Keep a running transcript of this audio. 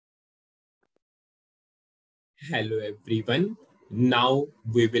Hello everyone. Now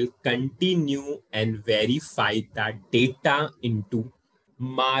we will continue and verify the data into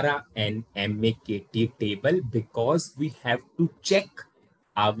MARA and MAKT table because we have to check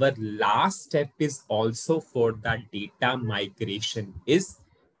our last step is also for the data migration is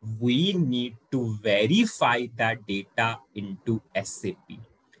we need to verify the data into SAP.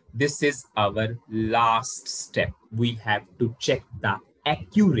 This is our last step. We have to check the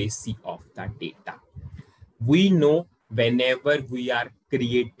accuracy of the data. We know whenever we are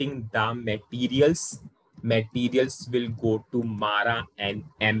creating the materials will go to MARA and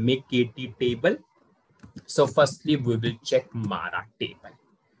MAKT table. So firstly, we will check MARA table.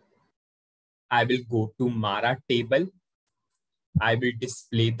 I will go to MARA table. I will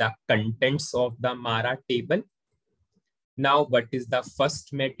display the contents of the MARA table. Now, what is the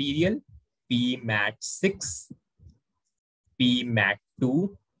first material? PMAT6,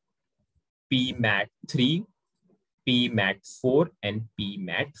 PMAT2, PMAT3, PMAT4, and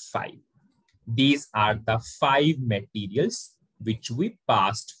PMAT5. These are the 5 materials which we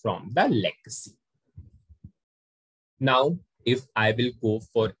passed from the legacy. Now, if I will go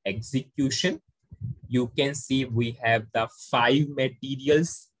for execution, you can see we have the 5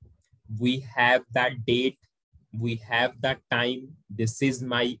 materials. We have the date. We have the time. This is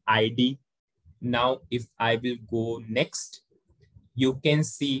my ID. Now, if I will go next, you can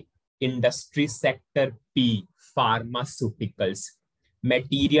see industry sector P, pharmaceuticals.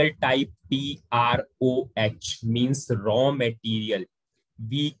 Material type TROH means raw material,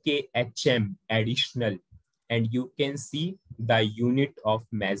 VKHM additional, and you can see the unit of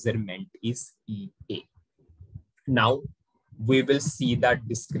measurement is EA. Now we will see the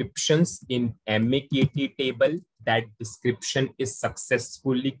descriptions in MAKT table. That description is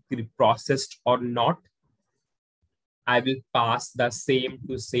successfully processed or not. I will pass the same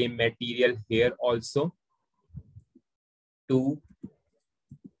to same material here also. 2,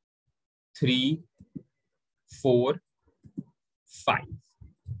 3, 4, 5.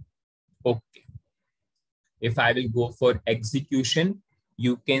 Okay. If I will go for execution,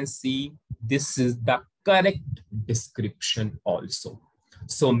 you can see this is the correct description also.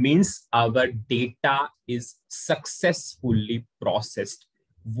 So means our data is successfully processed.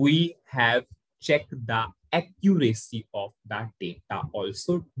 We have checked the accuracy of the data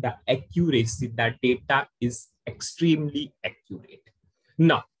also. The accuracy, the data is extremely accurate.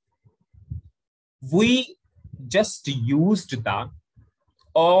 Now, we just used the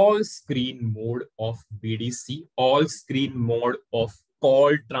all screen mode of BDC, all screen mode of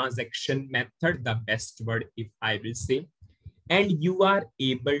call transaction method, the best word if I will say, and you are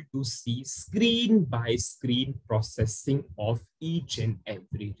able to see screen by screen processing of each and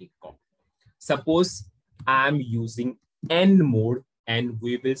every record. Suppose I am using N mode and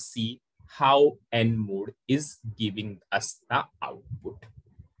we will see how N mode is giving us the output.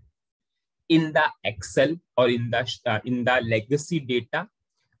 In the Excel or in the legacy data,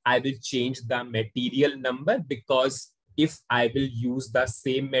 I will change the material number because if I will use the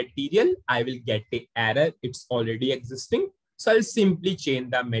same material, I will get an error. It's already existing. So I'll simply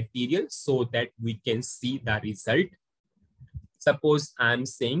change the material so that we can see the result. Suppose I'm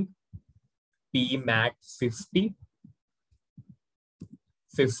saying PMAT 50,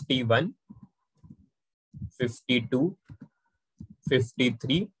 51, 52,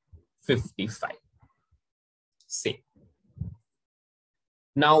 53, 55. Same.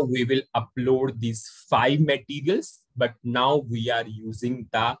 Now we will upload these 5 materials, but now we are using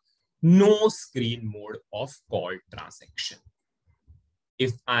the no screen mode of call transaction.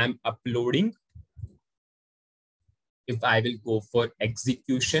 If I'm uploading, if I will go for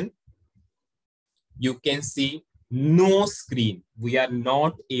execution, you can see no screen. We are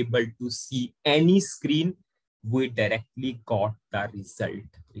not able to see any screen. We directly got the result.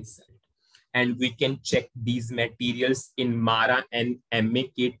 And we can check these materials in MARA and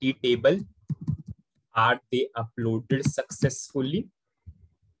MAKT table. Are they uploaded successfully?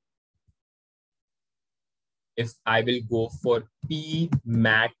 If I will go for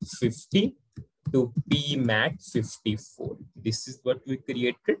PMAT 50 to PMAT 54, this is what we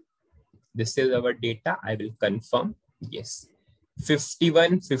created. This is our data. I will confirm. Yes.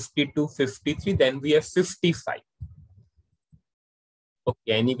 51, 52, 53, then we have 55.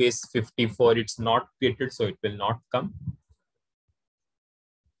 Okay, anyways, 54, it's not created, so it will not come.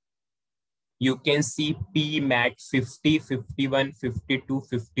 You can see PMAT 50, 51, 52,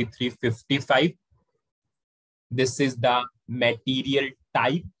 53, 55. This is the material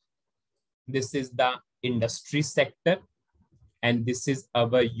type. This is the industry sector. And this is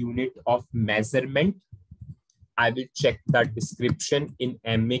our unit of measurement. I will check the description in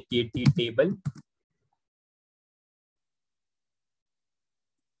MAKT table.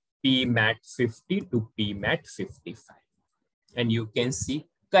 PMAT50 to PMAT55. And you can see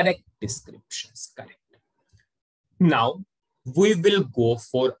correct descriptions, correct. Now, we will go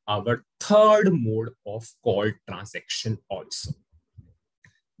for our third mode of called transaction also.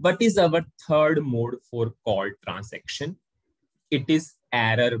 What is our third mode for called transaction? It is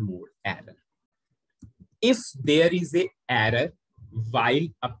error mode, error. If there is an error while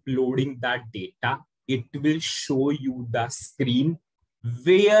uploading the data, it will show you the screen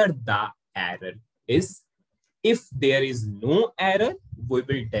where the error is. If there is no error, we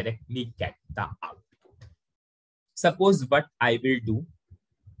will directly get the output. Suppose what I will do,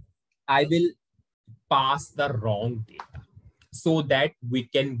 I will pass the wrong data so that we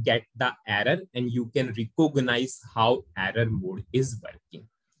can get the error and you can recognize how error mode is working.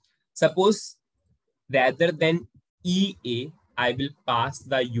 Suppose rather than EA, I will pass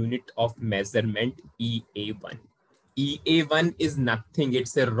the unit of measurement EA1. EA1 is nothing,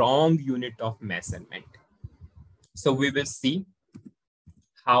 it's a wrong unit of measurement. So we will see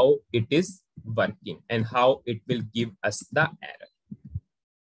how it is working and how it will give us the error.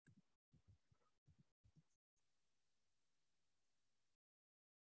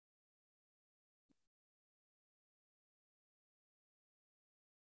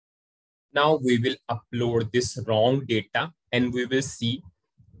 Now we will upload this wrong data and we will see,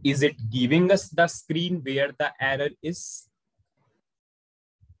 is it giving us the screen where the error is?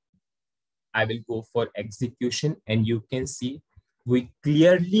 I will go for execution and you can see we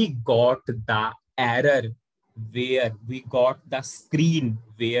clearly got the error where we got the screen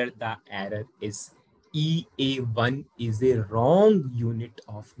where the error is. EA1 is a wrong unit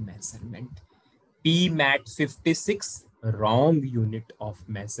of measurement. PMAT56, wrong unit of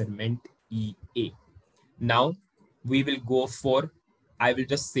measurement EA. Now we will go for, I will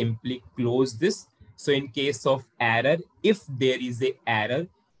just simply close this. So in case of error, if there is a error,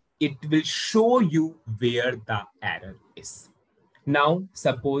 it will show you where the error is. Now,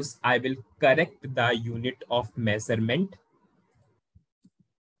 suppose I will correct the unit of measurement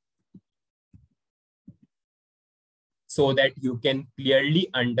so that you can clearly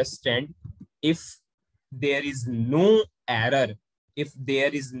understand if there is no error, if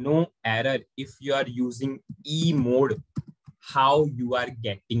you are using E mode, how you are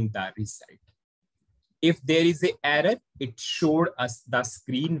getting the result. If there is an error, it showed us the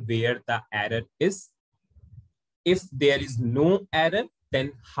screen where the error is. If there is no error,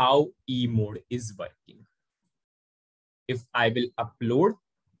 then how E mode is working. If I will upload,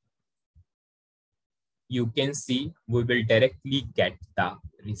 you can see we will directly get the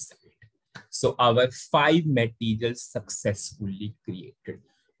result. So our 5 materials successfully created.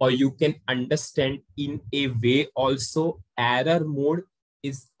 Or you can understand in a way also, error mode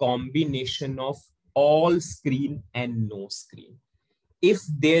is combination of all screen and no screen. If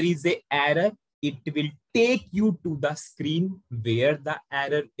there is an error, it will take you to the screen where the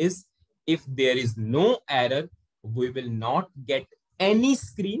error is. If there is no error, we will not get any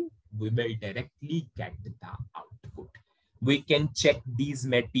screen. We will directly get the output. We can check these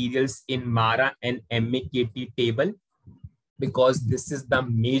materials in MARA and MAKT table because this is the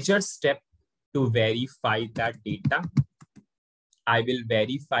major step to verify the data. I will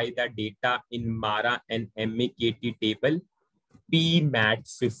verify the data in MARA and MAKT table,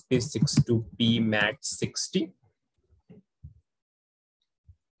 PMAT56 to PMAT60.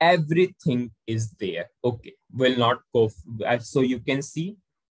 Everything is there. Okay, will not go. So you can see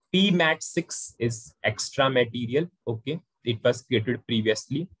PMAT6 is extra material. Okay, it was created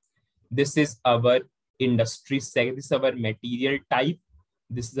previously. This is our industry sector. This is our material type.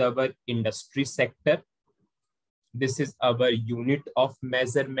 This is our industry sector. This is our unit of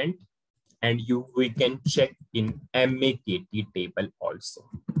measurement, and we can check in MAKT table also.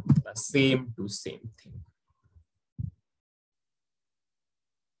 The same thing.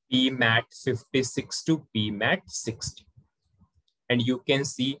 PMAT56 to PMAT60. And you can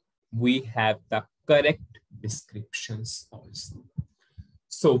see we have the correct descriptions also.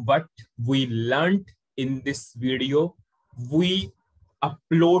 So what we learned in this video, we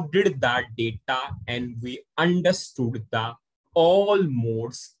uploaded the data and we understood the all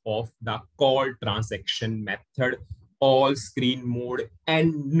modes of the call transaction method, all screen mode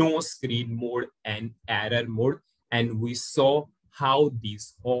and no screen mode and error mode. And we saw how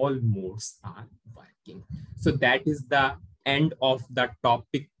these all modes are working. So that is the end of the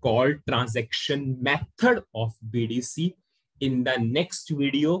topic called transaction method of BDC. In the next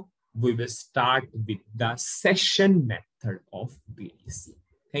video, we will start with the session method of BDC.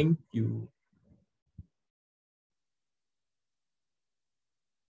 Thank you.